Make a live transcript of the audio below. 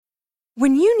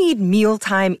When you need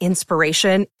mealtime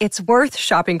inspiration, it's worth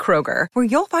shopping Kroger, where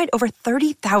you'll find over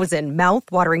 30,000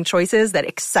 mouth-watering choices that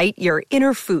excite your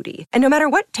inner foodie. And no matter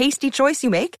what tasty choice you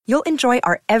make, you'll enjoy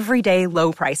our everyday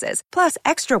low prices, plus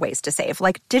extra ways to save,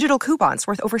 like digital coupons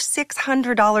worth over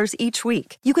 $600 each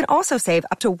week. You can also save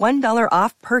up to $1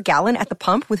 off per gallon at the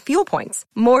pump with fuel points.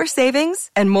 More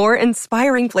savings and more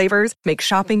inspiring flavors make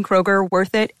shopping Kroger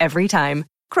worth it every time.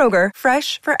 Kroger,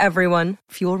 fresh for everyone.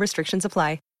 Fuel restrictions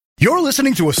apply. You're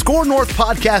listening to a Score North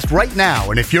podcast right now,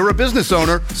 and if you're a business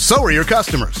owner, so are your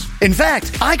customers. In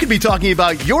fact, I could be talking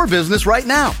about your business right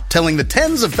now, telling the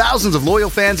tens of thousands of loyal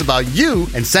fans about you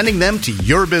and sending them to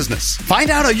your business. Find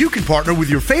out how you can partner with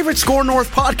your favorite Score North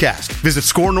podcast. Visit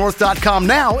scorenorth.com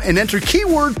now and enter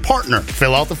keyword partner.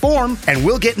 Fill out the form, and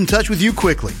we'll get in touch with you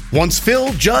quickly. Once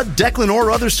Phil, Judd, Declan, or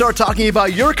others start talking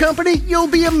about your company, you'll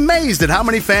be amazed at how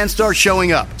many fans start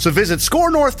showing up. So visit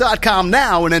scorenorth.com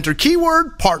now and enter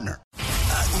keyword partner.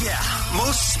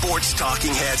 Most sports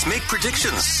talking heads make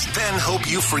predictions, then hope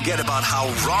you forget about how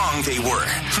wrong they were.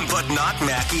 But not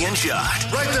Mackie and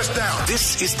Judd. Write this down.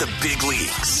 This is the big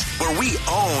leagues, where we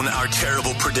own our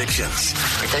terrible predictions.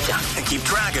 Write that down. And keep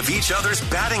track of each other's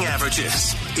batting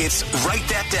averages. It's Write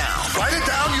That Down. Write it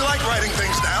down. You like writing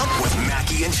things down. With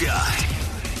Mackie and Judd.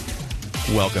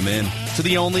 Welcome in to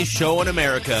the only show in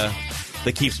America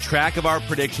that keeps track of our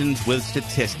predictions with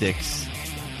statistics,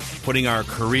 putting our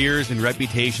careers and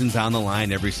reputations on the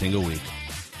line every single week.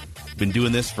 Been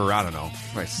doing this for,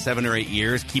 7 or 8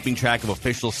 years, keeping track of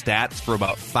official stats for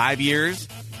about 5 years.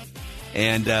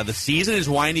 And the season is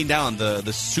winding down. The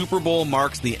Super Bowl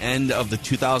marks the end of the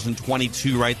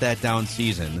 2022 Write That Down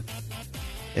season.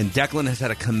 And Declan has had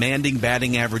a commanding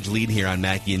batting average lead here on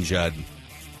Mackie and Judd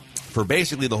for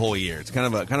basically the whole year. It's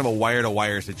kind of a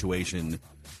wire-to-wire situation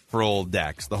for old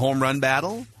Dex. The home run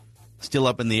battle, still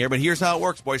up in the air, but here's how it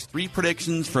works, boys. 3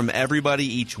 predictions from everybody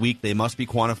each week. They must be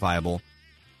quantifiable.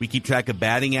 We keep track of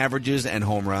batting averages and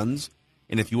home runs.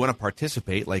 And if you want to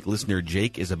participate, like listener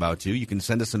Jake is about to, you can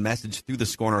send us a message through the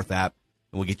Score North app,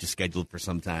 and we'll get you scheduled for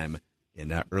some time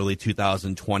in early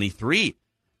 2023.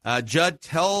 Judd,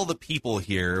 tell the people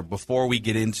here, before we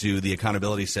get into the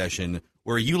accountability session,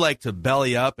 where you like to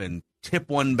belly up and tip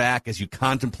one back as you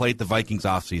contemplate the Vikings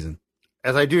offseason.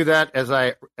 As I do that, as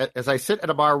I sit at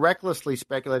a bar recklessly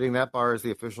speculating, that bar is the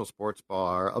official sports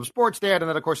bar of Sports Dad, and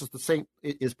that, of course,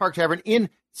 is Park Tavern in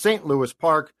St. Louis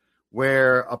Park,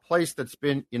 where a place that's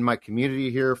been in my community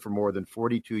here for more than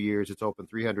 42 years. It's open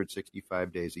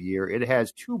 365 days a year. It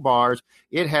has 2 bars.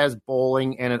 It has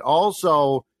bowling, and it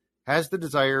also has the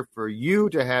desire for you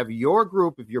to have your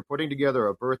group, if you're putting together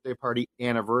a birthday party,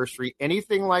 anniversary,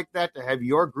 anything like that, to have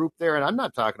your group there. And I'm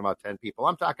not talking about 10 people.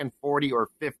 I'm talking 40 or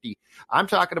 50. I'm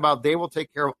talking about they will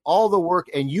take care of all the work,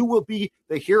 and you will be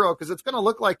the hero, because it's going to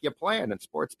look like you planned. And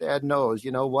Sports Dad knows,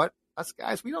 you know what? Us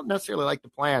guys, we don't necessarily like to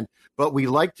plan, but we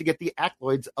like to get the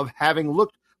accolades of having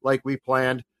looked like we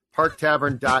planned.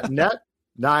 ParkTavern.net,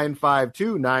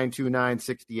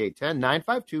 952-929-6810,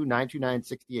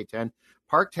 952-929-6810.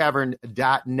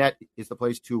 ParkTavern.net is the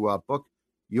place to book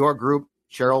your group.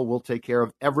 Cheryl will take care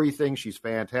of everything. She's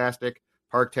fantastic.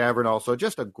 Park Tavern also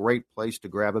just a great place to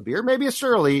grab a beer, maybe a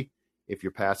Surly, if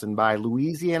you're passing by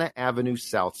Louisiana Avenue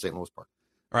South, St. Louis Park.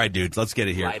 All right, dudes, let's get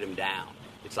it here. Write them down.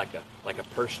 It's like a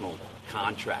personal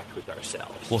contract with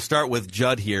ourselves. We'll start with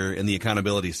Judd here in the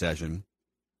accountability session.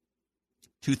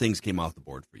 2 things came off the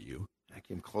board for you. I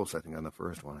came close, I think, on the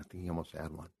first one. I think he almost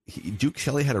had one. Duke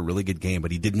Shelley had a really good game,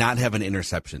 but he did not have an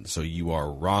interception, so you are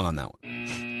wrong on that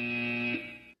one.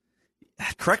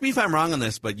 Correct me if I'm wrong on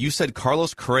this, but you said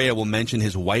Carlos Correa will mention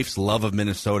his wife's love of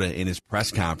Minnesota in his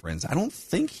press conference. I don't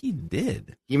think he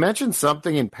did. He mentioned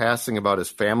something in passing about his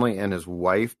family and his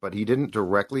wife, but he didn't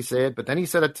directly say it. But then he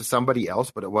said it to somebody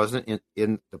else, but it wasn't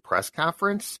in the press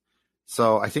conference.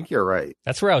 So I think you're right.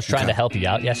 That's where I was trying to help you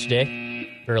out yesterday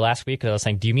or last week. Because I was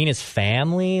saying, do you mean his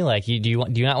family? Like, do you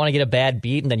not want to get a bad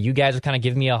beat? And then you guys are kind of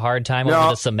giving me a hard time over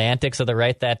the semantics of the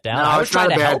Write That Down. No, I was trying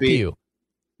to help beat. you.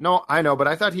 No, I know, but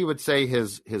I thought he would say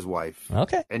his wife.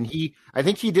 Okay. And I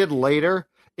think he did later.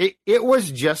 It was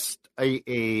just All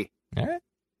right.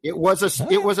 It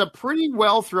was a pretty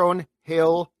well thrown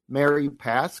Hail Mary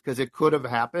pass, because it could have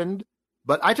happened,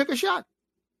 but I took a shot.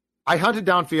 I hunted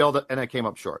downfield and I came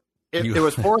up short. It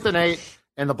was 4th and 8,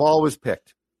 and the ball was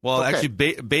picked. Well,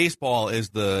 actually, baseball is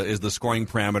the scoring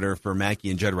parameter for Mackie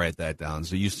and Judd. Write that down.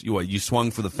 So you swung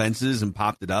for the fences and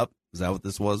popped it up. Is that what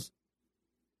this was?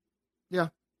 Yeah,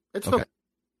 it's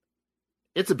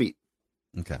a beat.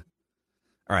 Okay.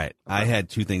 All right. I had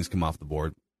 2 things come off the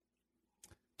board.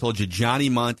 Told you Johnny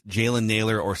Munt, Jalen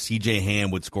Naylor, or C.J.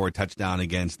 Ham would score a touchdown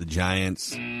against the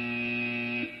Giants.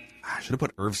 I should have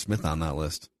put Irv Smith on that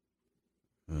list.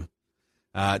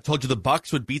 Told you the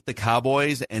Bucs would beat the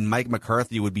Cowboys and Mike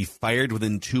McCarthy would be fired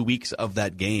within 2 weeks of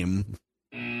that game.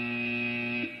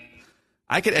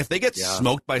 If they get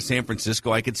smoked by San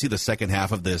Francisco, I could see the second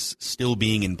half of this still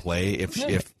being in play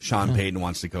if Sean Payton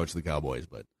wants to coach the Cowboys,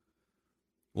 but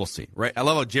we'll see. Right? I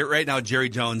love how right now Jerry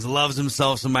Jones loves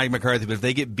himself some Mike McCarthy, but if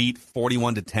they get beat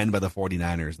 41-10 by the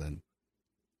 49ers, then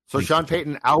so Sean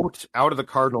Payton out of the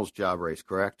Cardinals job race,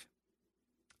 correct?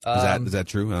 Is that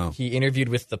true? Oh. He interviewed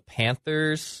with the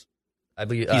Panthers. I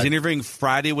believe he's interviewing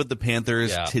Friday with the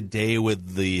Panthers, today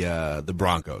with the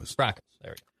Broncos. There we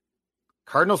go.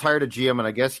 Cardinals hired a GM, and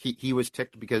I guess he was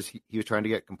ticked because he was trying to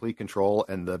get complete control,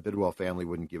 and the Bidwell family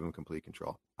wouldn't give him complete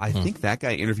control. I think that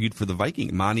guy interviewed for the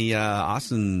Vikings. Monty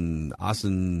Austin. Not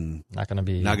going to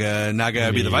be. Not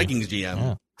gonna be the Vikings GM.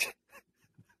 Yeah.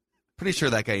 Pretty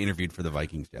sure that guy interviewed for the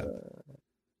Vikings job.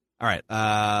 All right.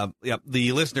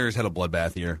 The listeners had a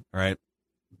bloodbath here. All right.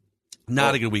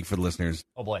 Not a good week for the listeners.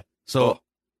 Oh, boy. So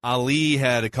Ali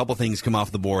had a couple things come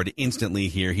off the board instantly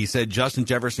here. He said Justin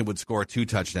Jefferson would score 2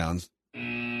 touchdowns.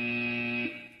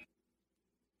 I'm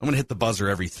going to hit the buzzer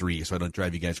every 3 so I don't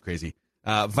drive you guys crazy.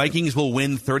 Vikings will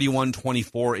win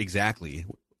 31-24 exactly.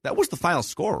 That was the final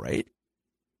score, right? It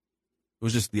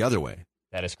was just the other way.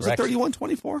 That is correct. Was it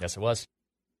 31-24? Yes, it was.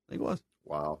 I think it was.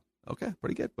 Wow. Okay,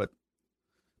 pretty good, but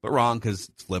wrong because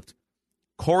it's flipped.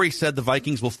 Corey said the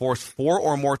Vikings will force 4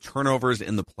 or more turnovers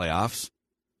in the playoffs.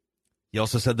 He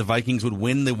also said the Vikings would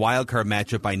win the wild card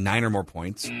matchup by 9 or more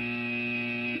points.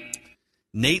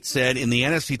 Nate said in the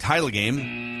NFC title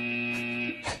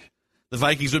game, the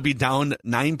Vikings would be down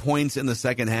 9 points in the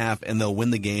second half and they'll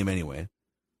win the game anyway.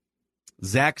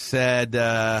 Zach said,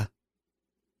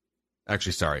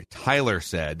 Tyler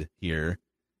said here,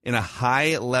 in a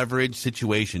high leverage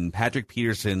situation, Patrick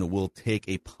Peterson will take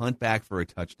a punt back for a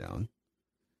touchdown.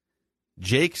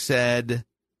 Jake said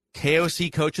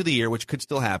KOC Coach of the Year, which could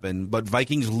still happen, but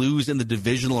Vikings lose in the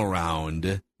divisional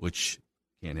round, which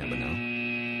can't happen now.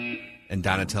 And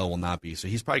Donatel will not be, so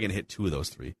he's probably going to hit 2 of those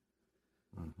 3.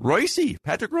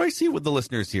 Patrick Royce with the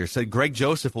listeners here, said Greg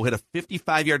Joseph will hit a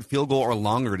 55-yard field goal or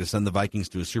longer to send the Vikings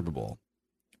to a Super Bowl.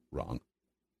 Wrong.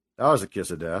 That was a kiss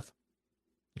of death.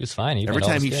 He was fine. Every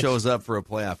time he shows up for a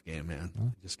playoff game,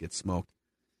 man, he just gets smoked.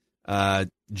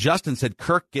 Justin said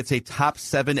Kirk gets a top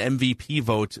 7 MVP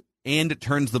vote and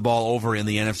turns the ball over in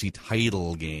the NFC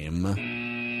title game.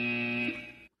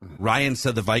 Ryan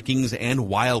said the Vikings and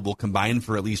Wild will combine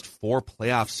for at least 4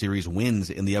 playoff series wins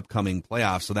in the upcoming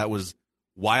playoffs. So that was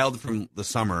Wild from the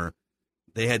summer.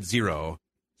 They had 0.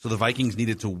 So the Vikings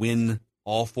needed to win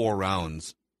all 4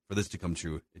 rounds for this to come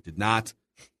true. It did not.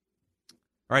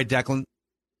 All right, Declan.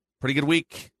 Pretty good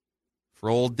week for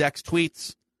old Dex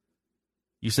tweets.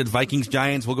 You said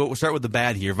Vikings-Giants. We'll start with the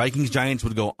bad here. Vikings-Giants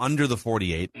would go under the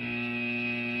 48.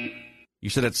 You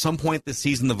said at some point this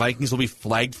season the Vikings will be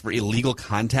flagged for illegal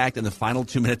contact in the final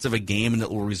 2 minutes of a game and it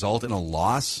will result in a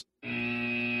loss.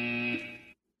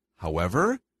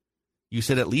 However, you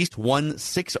said at least 1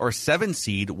 6 or 7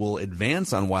 seed will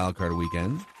advance on Wild Card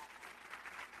Weekend.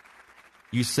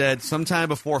 You said sometime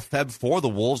before Feb 4 the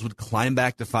Wolves would climb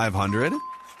back to 500.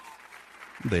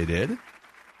 They did.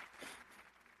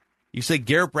 You said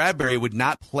Garrett Bradbury would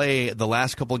not play the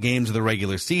last couple of games of the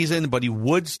regular season, but he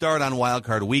would start on Wild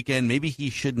Card Weekend. Maybe he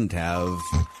shouldn't have.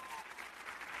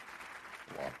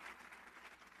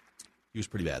 He was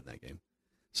pretty bad in that game.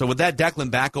 So with that,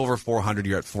 Declan back over 400.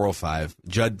 You're at 405.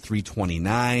 Judd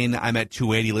 329. I'm at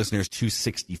 280. Listeners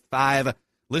 265.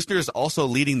 Listeners also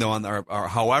leading though on or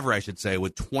however I should say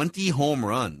with 20 home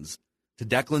runs to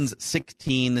Declan's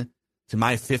 16 to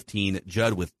my 15.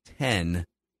 Judd with 10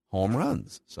 home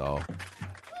runs. So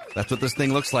that's what this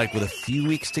thing looks like with a few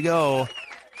weeks to go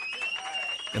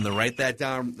in the Write That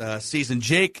Down season.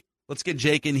 Jake, let's get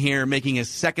Jake in here making his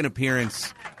second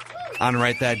appearance on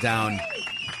Write That Down.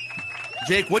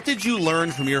 Jake, what did you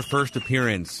learn from your first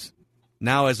appearance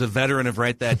now as a veteran of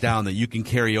Write That Down that you can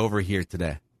carry over here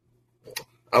today?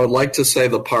 I would like to say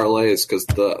the parlays because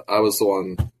I was the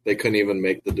one, they couldn't even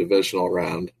make the divisional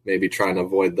round. Maybe trying to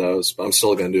avoid those, but I'm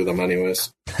still going to do them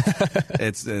anyways.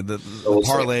 It's the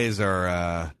parlays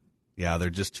are, they're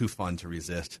just too fun to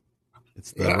resist.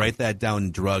 It's the Write That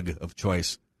Down drug of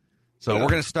choice. So we're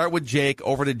going to start with Jake,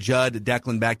 over to Judd,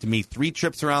 Declan, back to me. 3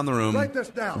 trips around the room. Write this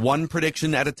down. 1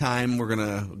 prediction at a time. We're going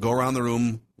to go around the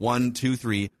room. 1, 2,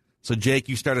 3. So Jake,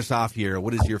 you start us off here.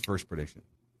 What is your first prediction?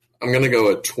 I'm going to go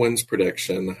with Twins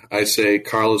prediction. I say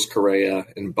Carlos Correa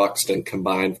and Buxton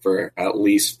combined for at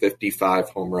least 55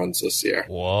 home runs this year.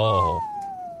 Whoa.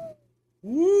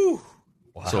 Woo.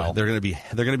 Wow. So they're going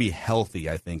to be healthy,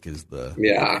 I think, is the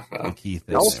key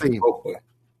thing. Healthy. Hopefully.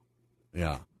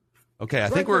 Yeah. Okay, I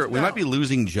think we might be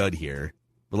losing Judd here,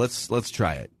 but let's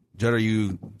try it. Judd, are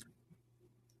you?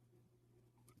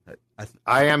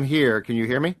 I am here. Can you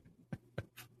hear me?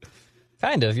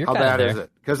 Kind of. You're How kind of bad there. is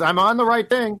it? Because I'm on the right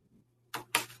thing.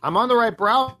 I'm on the right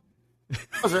browser.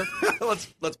 let's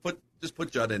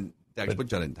put Judd in. Dex, put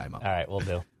Judd in timeout. All right, we'll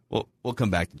do. We'll come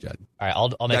back to Judd. All right,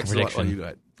 I'll make Dex, a prediction. you go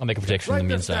ahead. I'll make a prediction in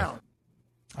the meantime. All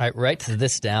right, write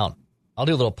this down. I'll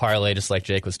do a little parlay just like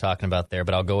Jake was talking about there,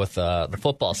 but I'll go with the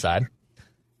football side.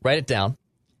 Write it down.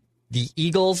 The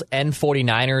Eagles and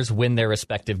 49ers win their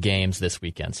respective games this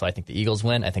weekend. So I think the Eagles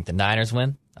win. I think the Niners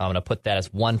win. I'm going to put that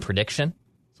as one prediction.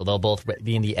 So they'll both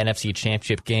be in the NFC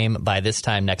Championship game by this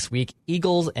time next week.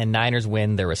 Eagles and Niners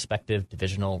win their respective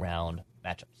divisional round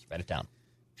matchups. Write it down.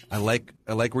 I like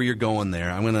where you're going there.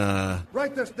 I'm gonna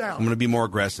Write this down. I'm gonna be more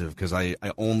aggressive because I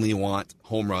only want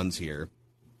home runs here.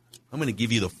 I'm gonna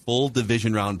give you the full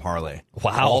division round parlay.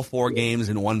 Wow. All 4 games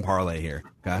in one parlay here.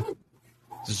 Okay.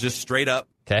 This is just straight up.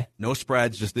 Okay. No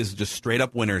spreads. This is just straight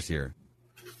up winners here.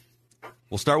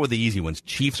 We'll start with the easy ones.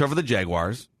 Chiefs over the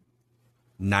Jaguars.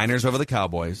 Niners over the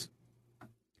Cowboys.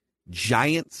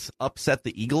 Giants upset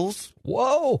the Eagles.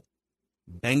 Whoa.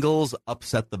 Bengals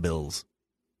upset the Bills.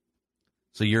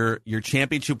 So your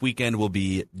championship weekend will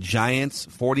be Giants,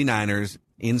 49ers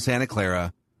in Santa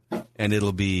Clara, and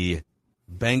it'll be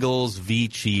Bengals v.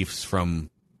 Chiefs from...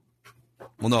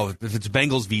 Well, no, if it's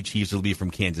Bengals v. Chiefs, it'll be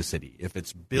from Kansas City. If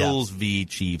it's Bills v.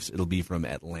 Chiefs, it'll be from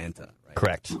Atlanta. Right?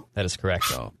 Correct. That is correct.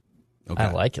 So, okay.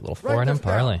 I like it. Little 4-and-M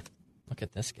parlay. Look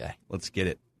at this guy. Let's get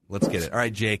it. All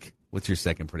right, Jake, what's your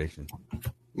second prediction?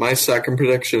 My second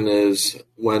prediction is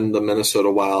when the Minnesota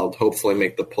Wild hopefully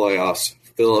make the playoffs,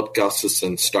 Philip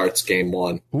Gustafson starts game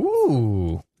 1.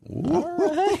 Ooh. All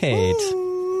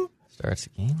right. Starts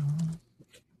game 1.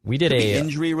 We did a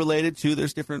injury related too.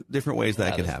 There's different ways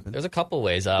that could happen. There's a couple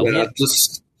ways.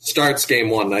 Just starts game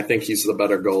 1. I think he's the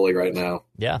better goalie right now.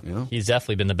 Yeah, he's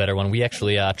definitely been the better one. We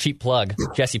actually, cheap plug,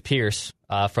 Jesse Pierce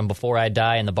from Before I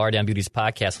Die and the Bar Down Beauties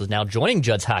podcast was now joining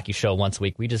Judd's Hockey Show once a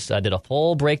week. We just did a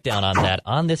full breakdown on that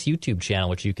on this YouTube channel,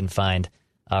 which you can find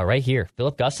right here.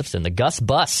 Philip Gustafson, the Gus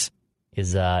Bus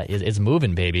is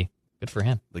moving, baby. Good for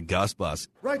him. The Gus Bus.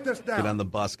 Write this down. Get on the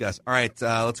bus, Gus. All right,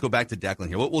 let's go back to Declan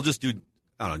here. We'll just do,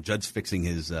 I don't know, Judd's fixing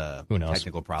his Who knows?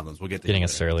 technical problems. We'll get to getting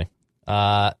us early.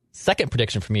 Second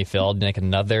prediction for me, Phil. I'll make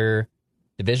another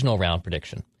divisional round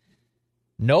prediction.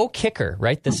 No kicker,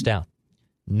 write this down.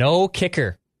 No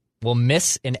kicker will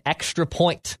miss an extra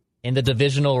point in the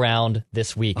divisional round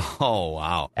this week. Oh,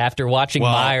 wow. After watching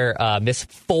Meyer miss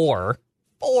four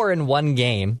in one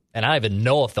game, and I don't even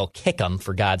know if they'll kick him,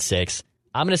 for God's sakes.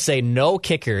 I'm going to say no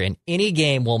kicker in any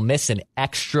game will miss an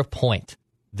extra point.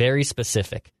 Very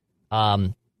specific.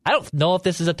 I don't know if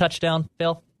this is a touchdown,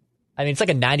 Phil. I mean, it's like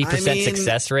a 90%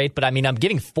 success rate, but I mean, I'm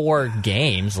giving 4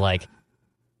 games. Like,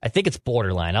 I think it's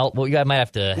borderline. I might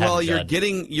have to.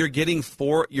 You're getting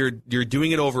 4. You're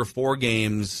doing it over 4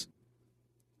 games,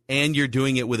 and you're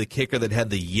doing it with a kicker that had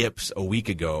the yips a week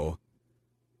ago.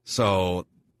 So,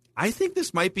 I think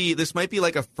this might be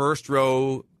like a first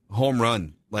row home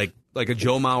run, like a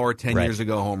Joe Mauer 10 years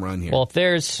ago home run here. Well, if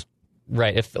there's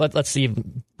let's see,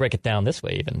 break it down this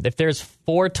way. Even if there's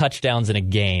 4 touchdowns in a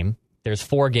game. There's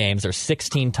 4 games. There's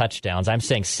 16 touchdowns. I'm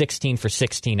saying 16 for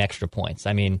 16 extra points.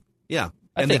 I mean, yeah.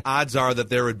 And the odds are that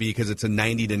there would be, because it's a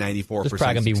 90 to 94% there's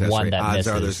probably going to be one rate. that odds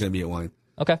misses. Are there's going to be a one.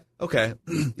 Okay.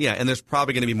 Yeah, and there's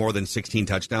probably going to be more than 16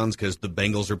 touchdowns because the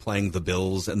Bengals are playing the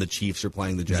Bills and the Chiefs are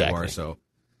playing the Jaguars. Exactly. So,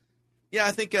 yeah,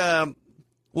 I think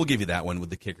we'll give you that one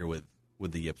with the kicker with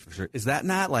the yips for sure. Is that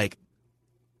not like,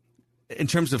 in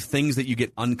terms of things that you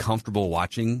get uncomfortable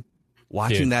watching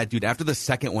that, dude, after the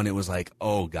second one, it was like,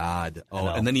 oh, God. Oh,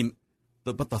 and then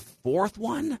but the fourth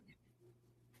one,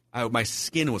 my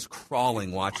skin was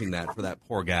crawling watching that for that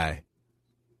poor guy.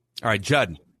 All right,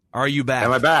 Judd, are you back?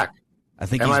 Am I back? I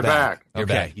think he's back. You're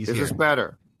okay, back. He's Is here. this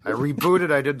better? I rebooted.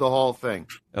 I did the whole thing.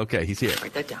 Okay, he's here.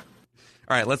 Write that down.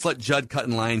 All right, let's let Judd cut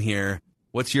in line here.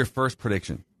 What's your first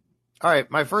prediction? All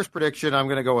right, my first prediction, I'm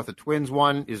going to go with the Twins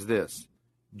one, is this.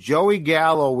 Joey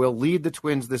Gallo will lead the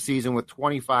Twins this season with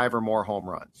 25 or more home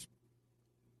runs.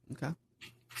 Okay.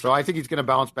 So I think he's going to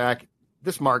bounce back.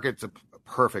 This market's a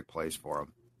perfect place for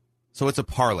him. So it's a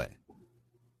parlay,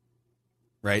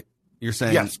 right? You're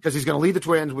saying? Yes, because he's going to lead the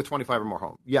Twins with 25 or more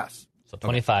home. Yes. So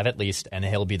 25 at least, and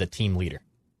he'll be the team leader.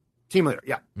 Team leader,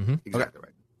 yeah. Mm-hmm. Exactly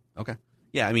right. Okay.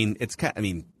 Yeah, I mean,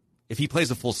 if he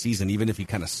plays a full season, even if he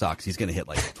kind of sucks, he's going to hit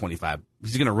like 25.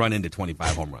 He's going to run into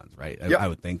 25 home runs, right? Yep. I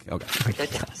would think. Okay.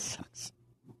 That kind of sucks.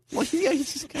 Well, yeah,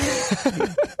 he's just kind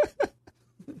of...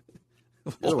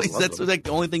 that's like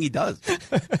the only thing he does.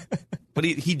 But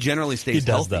he generally stays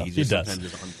healthy. Though. He just does.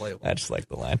 sometimes is unplayable. I just like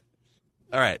the line.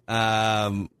 All right.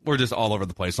 We're just all over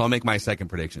the place. So I'll make my second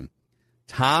prediction.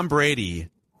 Tom Brady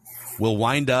will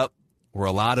wind up where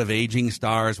a lot of aging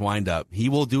stars wind up. He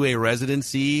will do a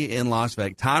residency in Las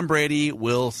Vegas. Tom Brady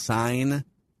will sign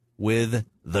with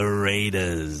the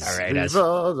Raiders. All right.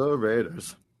 The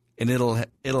Raiders. And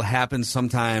it'll happen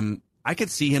sometime. I could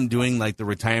see him doing like the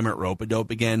retirement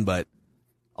rope-a-dope again, but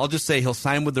I'll just say he'll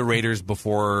sign with the Raiders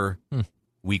before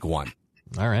week 1.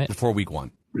 All right. Before week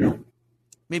 1.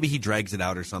 Maybe he drags it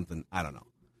out or something. I don't know.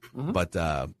 Mm-hmm. But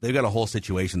they've got a whole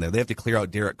situation there. They have to clear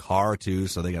out Derek Carr too,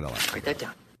 so they got to write that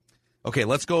down. Okay,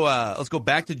 let's go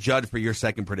back to Judd for your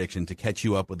second prediction to catch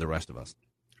you up with the rest of us.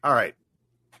 All right.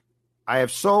 I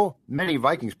have so many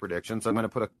Vikings predictions, I'm going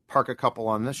to park a couple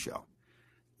on this show.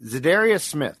 Zadarius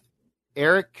Smith,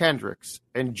 Eric Kendricks,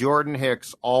 and Jordan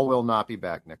Hicks all will not be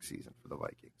back next season for the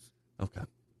Vikings. Okay.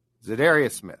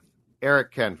 Zadarius Smith,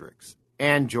 Eric Kendricks,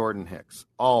 and Jordan Hicks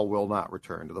all will not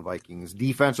return to the Vikings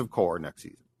defensive core next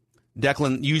season.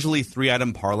 Declan, usually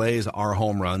 3-item parlays are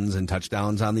home runs and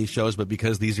touchdowns on these shows, but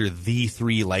because these are the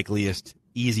 3 likeliest,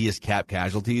 easiest cap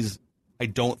casualties, I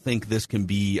don't think this can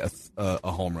be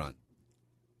a home run.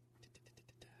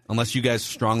 Unless you guys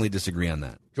strongly disagree on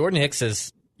that. Jordan Hicks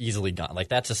is easily gone. Like,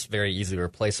 that's just very easily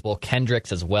replaceable.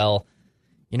 Kendricks as well.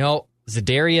 You know,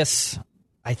 Zadarius,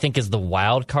 I think, is the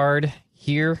wild card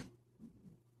here.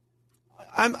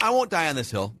 I won't die on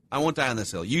this hill.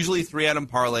 Usually 3-item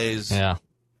parlays. Yeah.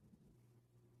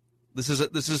 This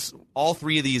is all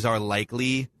 3 of these are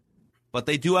likely, but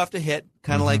they do have to hit.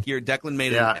 Kind of like your Declan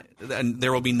made it, and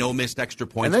there will be no missed extra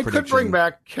points. And they prediction. could bring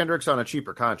back Kendricks on a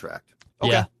cheaper contract.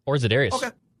 Okay. Yeah, or Zadarius. Okay.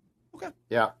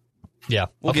 Yeah. Yeah.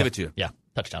 We'll give it to you. Yeah,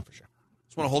 touchdown for sure.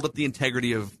 Just want to hold up the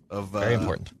integrity of very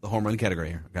important. The home run category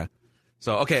here. Okay.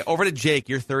 So, over to Jake,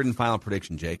 your third and final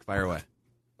prediction. Jake, fire away.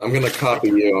 I'm going to copy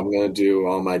you. I'm going to do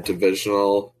all my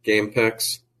divisional game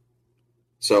picks.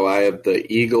 So I have the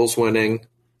Eagles winning,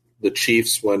 the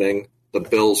Chiefs winning, the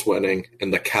Bills winning,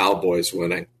 and the Cowboys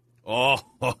winning. Oh.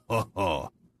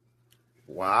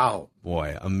 Wow.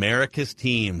 Boy, America's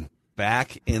team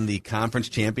back in the conference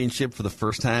championship for the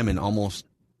first time in almost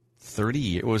 30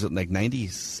 years. Was it like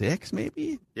 96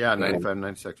 maybe? Yeah, 95,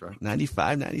 96, right?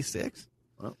 95, 96?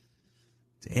 Well.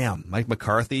 Damn, Mike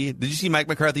McCarthy. Did you see Mike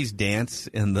McCarthy's dance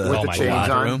in the chains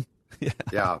on? room?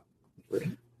 Yeah.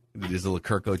 Did his little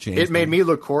Kirko chains. It made me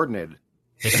look coordinated.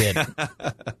 It did.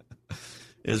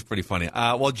 It was pretty funny.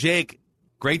 Well, Jake,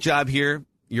 great job here.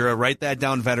 You're a Write That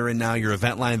Down veteran now. You're a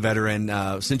Vent Line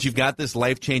veteran. Since you've got this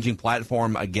life-changing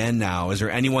platform again now, is there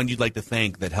anyone you'd like to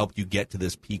thank that helped you get to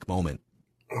this peak moment?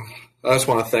 I just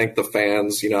want to thank the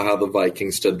fans. You know how the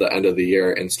Vikings did the end of the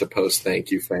year Insta-post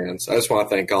thank you fans. I just want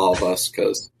to thank all of us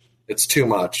because it's too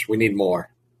much. We need more.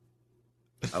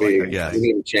 We need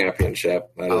a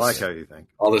championship. I like how you think.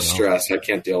 All this stress, I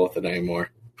can't deal with it anymore.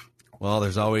 Well,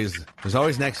 there's always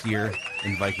next year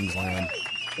in Vikings land.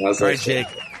 All right, Jake.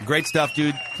 Great stuff,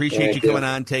 dude. Appreciate you coming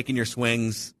on, taking your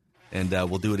swings, and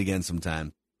we'll do it again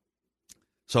sometime.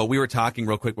 So we were talking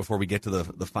real quick before we get to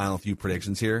the final few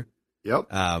predictions here. Yep.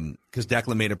 Because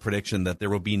Declan made a prediction that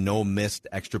there will be no missed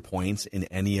extra points in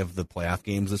any of the playoff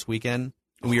games this weekend.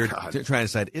 We were trying to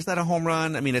decide, is that a home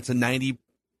run? I mean, it's a 90%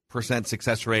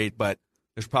 success rate, but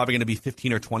there's probably going to be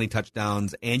 15 or 20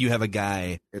 touchdowns, and you have a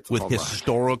guy with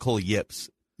historical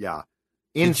yips. Yeah.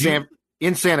 In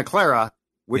Santa Clara,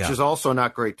 which is also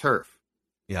not great turf.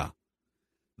 Yeah.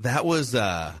 That was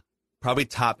probably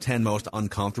top 10 most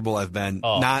uncomfortable I've been,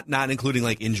 not including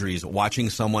like injuries,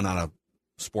 watching someone on a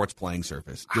sports playing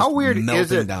surface. How weird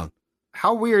is it? Down.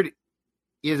 How weird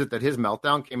is it that his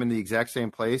meltdown came in the exact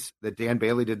same place that Dan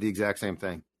Bailey did the exact same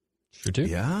thing? Sure do.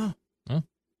 Yeah.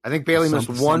 I think Bailey missed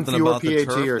one fewer PAT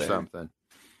or something.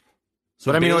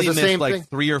 So but I mean, Bailey it was the missed same like thing.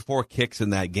 3 or 4 kicks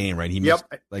in that game, right? He missed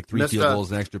like 3 field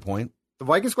goals, an extra point. The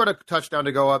Vikings scored a touchdown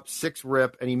to go up 6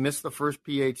 rip, and he missed the first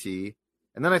PAT.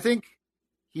 And then I think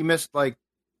he missed like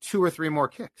 2 or 3 more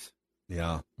kicks.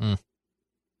 Yeah.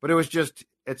 But it was just,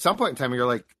 at some point in time, you're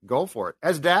like, go for it.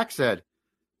 As Dak said,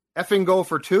 effing go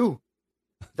for 2.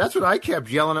 That's what I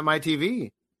kept yelling at my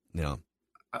TV. Yeah.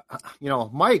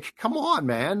 Mike, come on,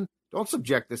 man. Don't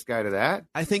subject this guy to that.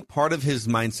 I think part of his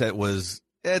mindset was,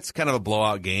 it's kind of a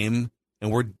blowout game,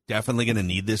 and we're definitely going to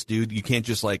need this dude. You can't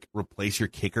just, like, replace your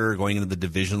kicker going into the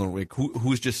divisional. Like,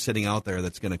 who's just sitting out there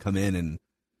that's going to come in and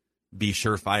be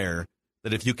surefire?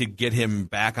 That if you could get him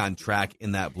back on track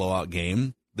in that blowout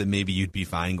game, then maybe you'd be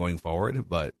fine going forward.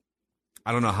 But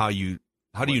I don't know how do you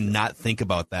not think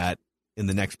about that in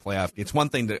the next playoff? It's one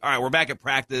thing to, all right, we're back at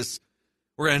practice.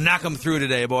 We're going to knock them through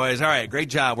today, boys. All right, great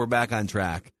job. We're back on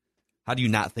track. How do you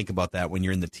not think about that when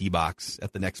you're in the tee box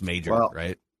at the next major,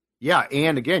 right? Yeah,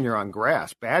 and again, you're on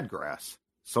grass, bad grass.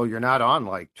 So you're not on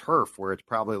like turf where it's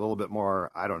probably a little bit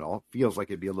more, I don't know, feels like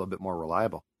it'd be a little bit more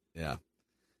reliable. Yeah.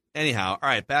 Anyhow, all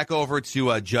right, back over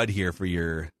to Judd here for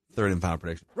your third and final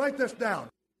prediction. Write this down.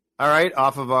 All right,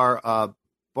 off of our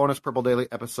bonus Purple Daily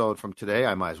episode from today,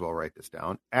 I might as well write this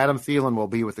down. Adam Thielen will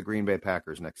be with the Green Bay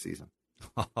Packers next season.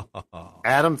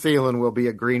 Adam Thielen will be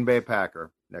a Green Bay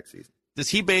Packer next season. Does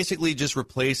he basically just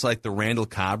replace like the Randall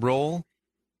Cobb role?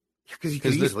 Because he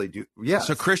could easily do. Yeah.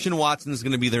 So Christian Watson is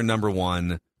going to be their number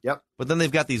one. Yep. But then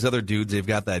they've got these other dudes. They've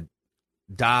got that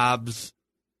Dobbs.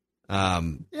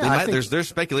 There's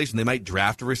speculation they might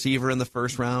draft a receiver in the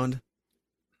first round.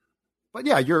 But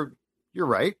yeah, you're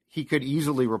right. He could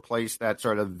easily replace that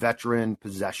sort of veteran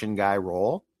possession guy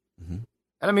role. Mm-hmm.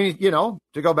 And I mean,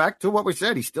 to go back to what we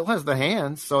said, he still has the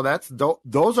hands, so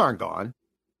those aren't gone.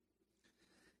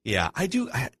 Yeah, I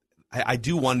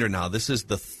do wonder now. This is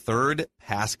the third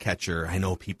pass catcher. I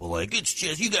know people like, it's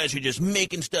just, you guys are just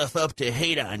making stuff up to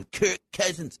hate on Kirk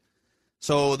Cousins.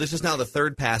 So this is now the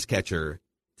third pass catcher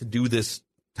to do this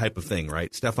type of thing,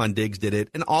 right? Stephon Diggs did it.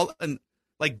 And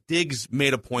Diggs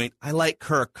made a point. I like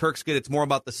Kirk. Kirk's good. It's more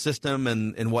about the system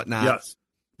and whatnot. Yes.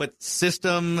 But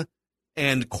system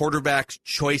and quarterback's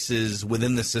choices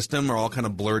within the system are all kind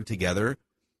of blurred together.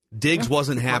 Diggs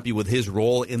wasn't happy with his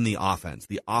role in the offense.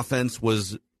 The offense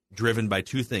was driven by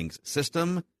two things,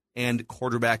 system and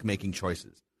quarterback making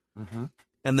choices. Mm-hmm.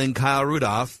 And then Kyle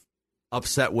Rudolph,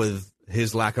 upset with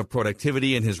his lack of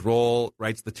productivity in his role,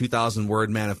 writes the 2,000-word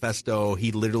manifesto.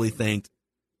 He literally thanked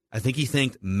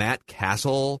Matt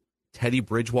Castle, Teddy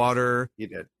Bridgewater. He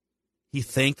did. He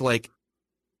thanked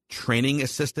training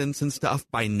assistants and stuff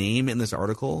by name in this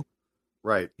article.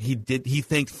 Right. He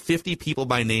thanked 50 people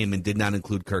by name and did not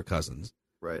include Kirk Cousins.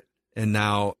 Right. And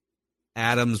now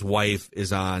Adam's wife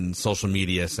is on social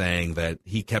media saying that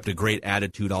he kept a great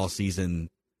attitude all season,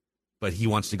 but he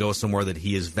wants to go somewhere that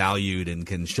he is valued and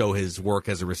can show his work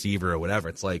as a receiver or whatever.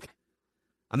 It's like,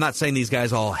 I'm not saying these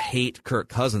guys all hate Kirk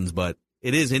Cousins, but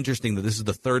it is interesting that this is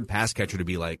the third pass catcher to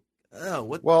be like, oh,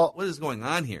 what is going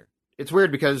on here? It's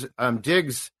weird because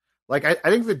Diggs, I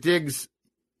think the Diggs,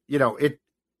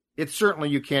 it's certainly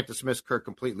you can't dismiss Kirk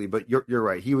completely, but you're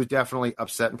right. He was definitely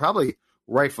upset and probably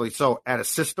rightfully so at a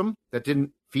system that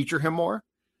didn't feature him more.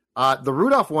 The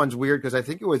Rudolph one's weird because I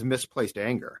think it was misplaced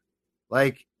anger.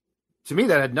 To me,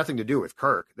 that had nothing to do with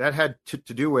Kirk. That had to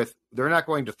do with they're not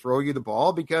going to throw you the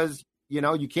ball because, you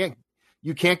can't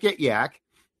get yak.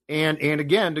 And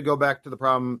again, to go back to the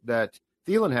problem that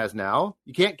Thielen has now,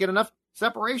 you can't get enough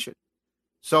separation.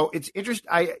 So it's interesting.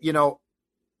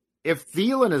 If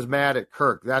Thielen is mad at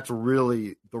Kirk, that's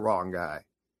really the wrong guy.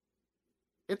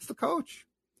 It's the coach.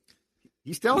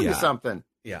 He's telling you something.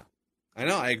 Yeah, I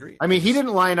know. I agree. I mean, he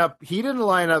didn't line up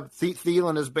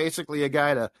Thielen as basically a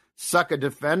guy to suck a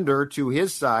defender to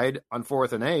his side on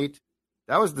 4th and 8.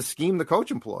 That was the scheme the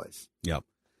coach employs. Yep.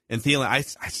 And Thielen,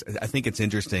 I think it's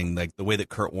interesting, the way that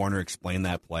Kurt Warner explained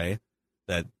that play,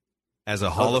 that as a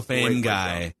Hall of Fame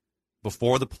guy,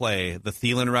 before the play, the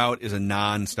Thielen route is a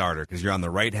non-starter because you're on the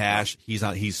right hash.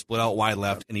 He's split out wide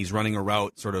left, and he's running a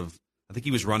route sort of, I think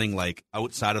he was running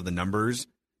outside of the numbers.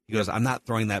 He goes, I'm not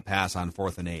throwing that pass on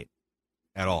 4th and 8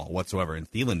 at all whatsoever. And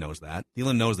Thielen knows that.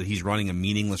 Thielen knows that he's running a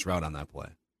meaningless route on that play.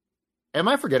 Am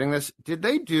I forgetting this? Did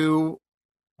they do,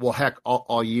 well, heck,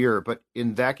 all year, but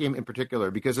in that game in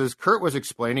particular, because as Kurt was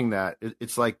explaining that,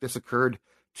 it's like this occurred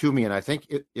to me, and I think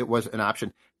it was an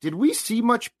option. Did we see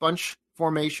much bunch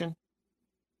formation?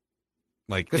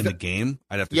 In the game?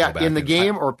 I'd have to go back. Yeah, in the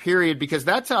game or period, because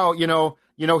that's how,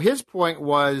 his point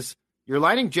was you're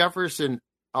lining Jefferson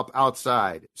up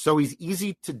outside, so he's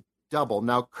easy to double.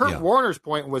 Now, Kurt Warner's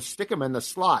point was stick him in the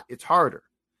slot. It's harder.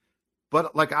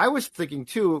 But I was thinking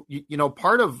too,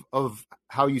 part of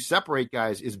how you separate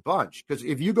guys is bunch. Because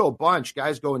if you go bunch,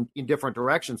 guys go in different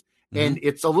directions, and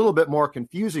it's a little bit more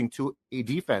confusing to a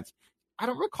defense. I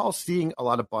don't recall seeing a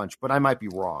lot of bunch, but I might be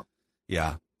wrong.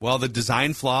 Yeah. Well, the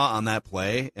design flaw on that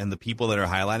play and the people that are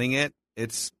highlighting it,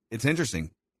 it's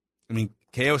interesting. I mean,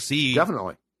 KOC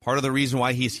definitely. Part of the reason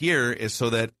why he's here is so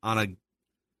that on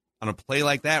a play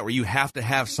like that where you have to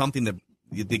have something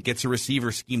that gets a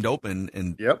receiver schemed open,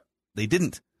 and they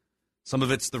didn't. Some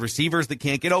of it's the receivers that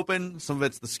can't get open. Some of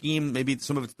it's the scheme. Maybe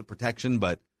some of it's the protection,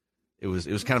 but it was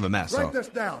kind of a mess. Write this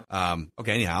down.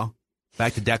 Okay, anyhow,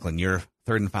 back to Declan. Your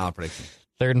third and final prediction.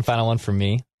 Third and final one for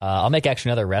me. I'll make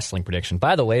actually another wrestling prediction.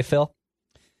 By the way, Phil,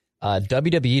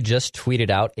 WWE just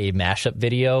tweeted out a mashup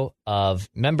video of,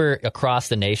 remember Across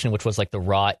the Nation, which was the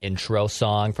Raw intro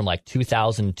song from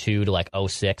 2002 to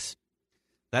 06?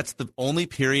 That's the only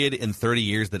period in 30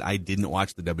 years that I didn't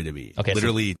watch the WWE. Okay,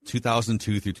 literally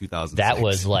 2002 through 2006. That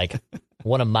was like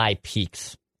one of my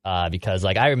peaks because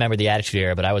like I remember the Attitude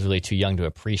Era, but I was really too young to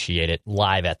appreciate it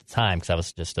live at the time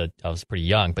because I was pretty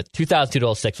young. But 2002 to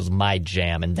 2006 was my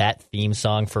jam, and that theme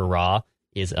song for Raw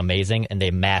is amazing. And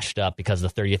they mashed up because the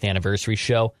 30th anniversary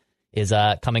show is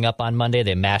coming up on Monday.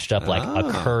 They mashed up like a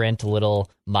current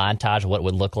little montage of what it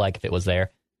would look like if it was there.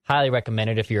 Highly recommend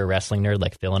it if you're a wrestling nerd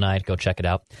like Phil and I. Go check it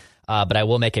out. But I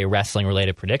will make a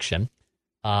wrestling-related prediction.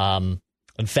 In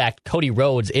fact, Cody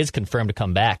Rhodes is confirmed to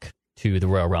come back to the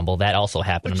Royal Rumble. That also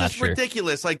happened. Which I'm not is sure.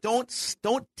 Ridiculous. Like, don't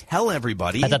tell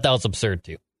everybody. I thought that was absurd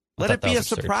too. Let it be a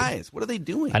surprise. What are they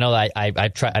doing? I know that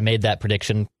I made that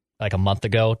prediction like a month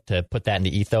ago to put that in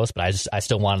the ethos, but I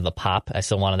still wanted the pop. I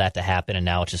still wanted that to happen, and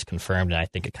now it's just confirmed, and I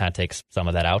think it kind of takes some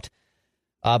of that out.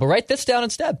 But write this down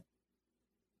instead.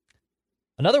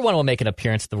 Another one will make an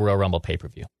appearance at the Royal Rumble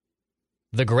pay-per-view.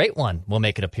 The Great One will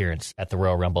make an appearance at the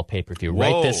Royal Rumble pay-per-view. Whoa.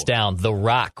 Write this down. The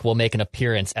Rock will make an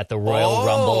appearance at the Royal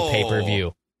Rumble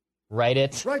pay-per-view. Write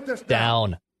this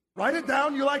down. Write it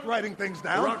down. You like writing things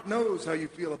down. The Rock knows how you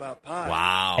feel about pie.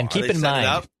 Wow. And keep in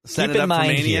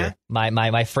mind here,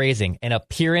 my phrasing, an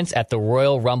appearance at the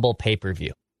Royal Rumble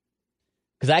pay-per-view.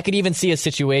 Because I could even see a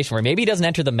situation where maybe he doesn't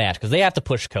enter the match because they have to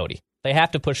push Cody. They have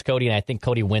to push Cody, and I think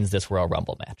Cody wins this Royal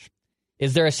Rumble match.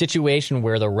 Is there a situation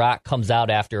where The Rock comes out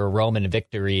after a Roman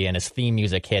victory and his theme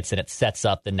music hits and it sets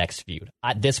up the next feud?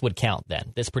 This would count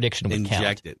then. This prediction would count.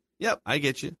 Inject it. Yep, I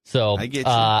get you. So I get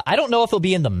you. I don't know if he'll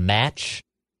be in the match,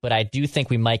 but I do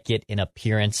think we might get an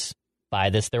appearance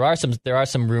by this. There are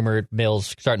some rumored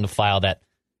mills starting to file that,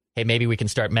 hey, maybe we can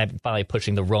start finally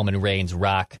pushing the Roman Reigns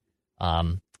Rock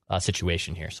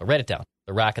situation here. So write it down.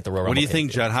 The Rock at the Royal Rumble. What do you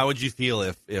think, Judd? How would you feel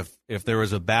if there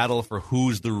was a battle for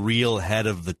who's the real head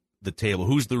of the table?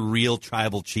 Who's the real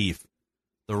tribal chief?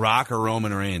 The Rock or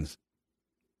Roman Reigns?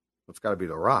 It's got to be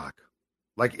The Rock.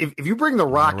 Like if you bring The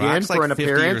Rock in for like an 50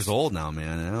 appearance, years old now,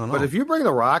 man. I don't know. But if you bring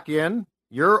The Rock in,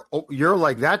 you're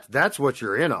like that's what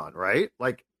you're in on, right?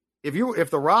 Like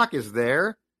if The Rock is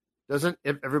there, doesn't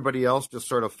everybody else just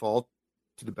sort of fall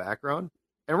to the background?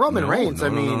 And Roman Reigns,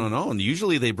 no. And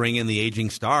usually they bring in the aging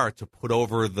star to put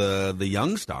over the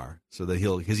young star so that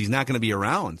because he's not going to be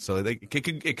around. So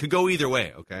it could go either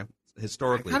way. Okay,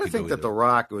 historically, I kind of think that The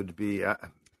Rock would be.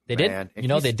 They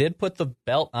did put the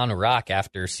belt on Rock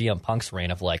after CM Punk's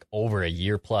reign of like over a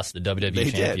year plus the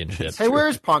WWE Championship. Hey, where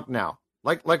is Punk now?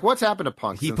 Like what's happened to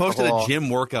Punk? He posted a gym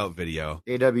workout video.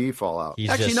 AWE fallout.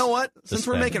 Actually, you know what? Since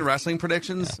we're making wrestling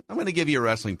predictions, I'm going to give you a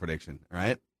wrestling prediction. All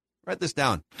right, write this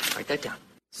down. Write that down.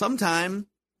 Sometime,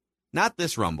 not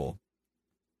this Rumble,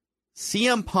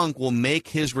 CM Punk will make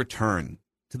his return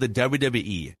to the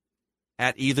WWE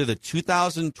at either the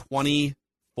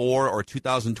 2024 or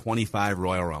 2025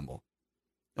 Royal Rumble.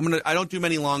 I don't do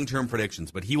many long-term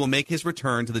predictions, but he will make his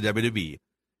return to the WWE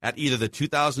at either the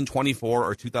 2024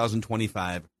 or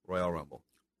 2025 Royal Rumble.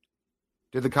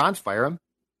 Did the Cons fire him?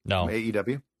 No. From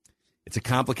AEW? It's a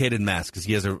complicated mess because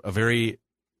he has a very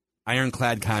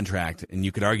ironclad contract, and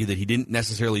you could argue that he didn't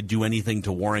necessarily do anything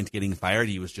to warrant getting fired.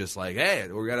 He was just like, hey,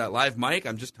 we got a live mic.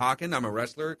 I'm just talking. I'm a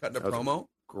wrestler, cutting a promo.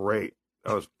 Great.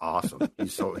 That was awesome.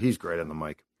 He's great on the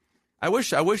mic. I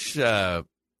wish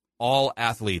all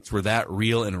athletes were that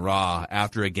real and raw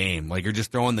after a game. Like you're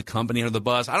just throwing the company under the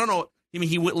bus. I don't know. I mean,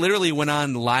 he literally went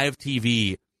on live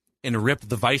TV and ripped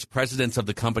the vice presidents of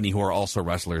the company, who are also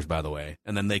wrestlers, by the way.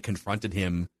 And then they confronted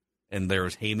him, and there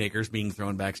was haymakers being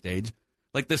thrown backstage.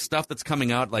 Like this stuff that's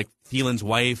coming out, like Thielen's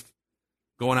wife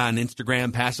going on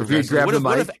Instagram, passive aggressive.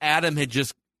 What if Adam had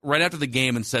just, right after the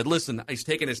game, and said, listen, he's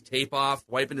taking his tape off,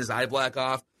 wiping his eye black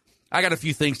off. I got a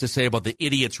few things to say about the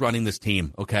idiots running this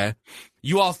team, okay?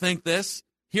 You all think this?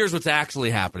 Here's what's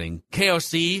actually happening.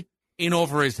 KOC, in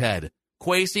over his head.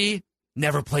 Kwesi,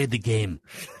 never played the game.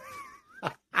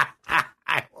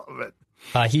 I love it.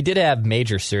 He did have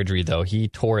major surgery, though. He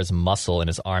tore his muscle in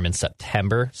his arm in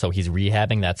September, so he's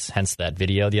rehabbing. That's hence that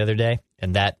video the other day.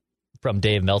 And that, from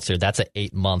Dave Meltzer, that's an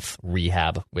 8-month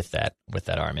rehab with that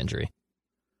arm injury.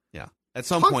 Yeah. At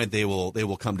some point, they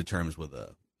will come to terms with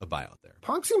a buyout there.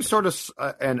 Punk seems sort of,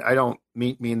 and I don't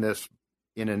mean this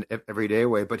in an everyday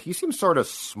way, but he seems sort of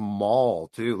small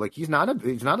too. Like he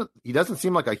doesn't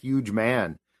seem like a huge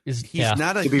man. He's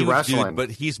not a huge dude, but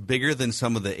he's bigger than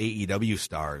some of the AEW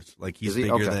stars. Like he's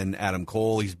bigger than Adam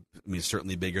Cole. He's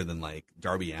certainly bigger than like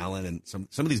Darby Allin, and some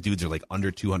of these dudes are like under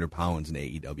 200 pounds in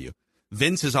AEW.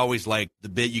 Vince is always like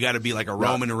you got to be like a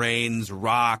Roman Reigns,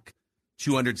 Rock,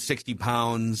 260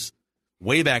 pounds.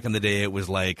 Way back in the day, it was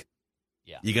like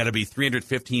you got to be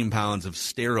 315 pounds of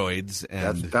steroids,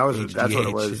 and that's what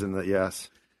it was in the yes.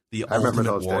 The I remember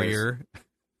Ultimate those Warrior. days.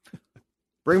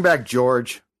 Bring back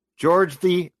George. George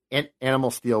the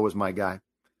Animal Steel was my guy.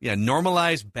 Yeah,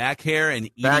 normalize back hair and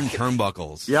eating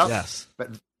turnbuckles. Yep. Yes.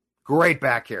 But great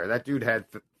back hair. That dude had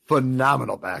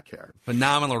phenomenal back hair.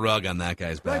 Phenomenal rug on that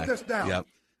guy's back. Write this down. Yep.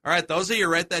 All right, those are your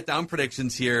Write That Down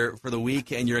predictions here for the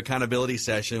week and your accountability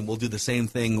session. We'll do the same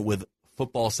thing with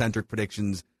football-centric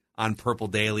predictions on Purple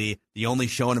Daily, the only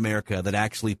show in America that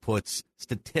actually puts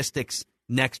statistics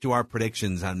next to our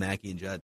predictions on Mackie and Judd.